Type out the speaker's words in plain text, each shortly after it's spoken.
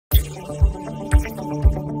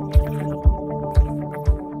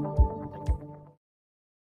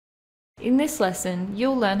In this lesson,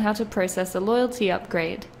 you'll learn how to process a loyalty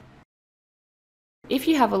upgrade. If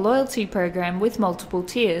you have a loyalty program with multiple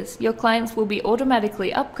tiers, your clients will be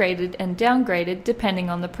automatically upgraded and downgraded depending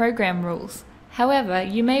on the program rules. However,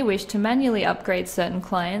 you may wish to manually upgrade certain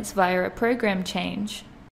clients via a program change.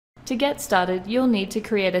 To get started, you'll need to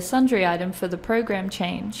create a sundry item for the program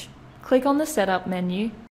change. Click on the Setup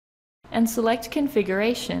menu and select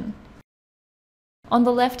Configuration. On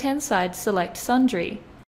the left-hand side, select Sundry.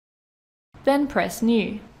 Then press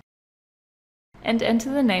New and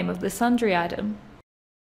enter the name of the sundry item.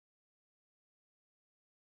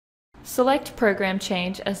 Select Program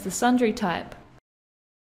Change as the sundry type.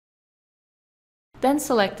 Then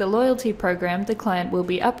select the loyalty program the client will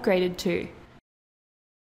be upgraded to.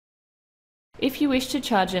 If you wish to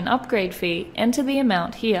charge an upgrade fee, enter the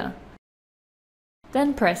amount here.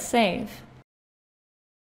 Then press Save.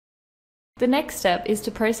 The next step is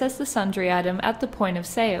to process the sundry item at the point of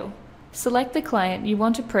sale. Select the client you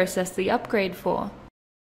want to process the upgrade for.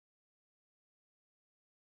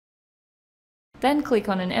 Then click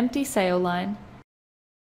on an empty sale line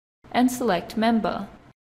and select Member.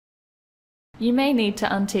 You may need to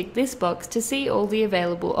untick this box to see all the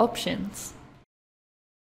available options.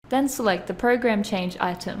 Then select the program change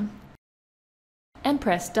item and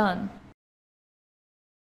press Done.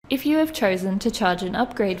 If you have chosen to charge an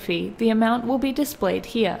upgrade fee, the amount will be displayed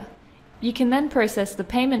here. You can then process the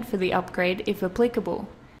payment for the upgrade if applicable,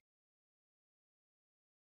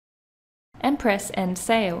 and press End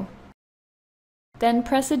Sale. Then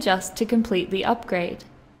press Adjust to complete the upgrade.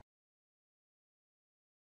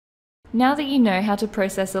 Now that you know how to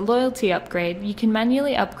process a loyalty upgrade, you can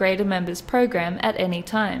manually upgrade a member's program at any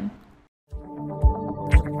time.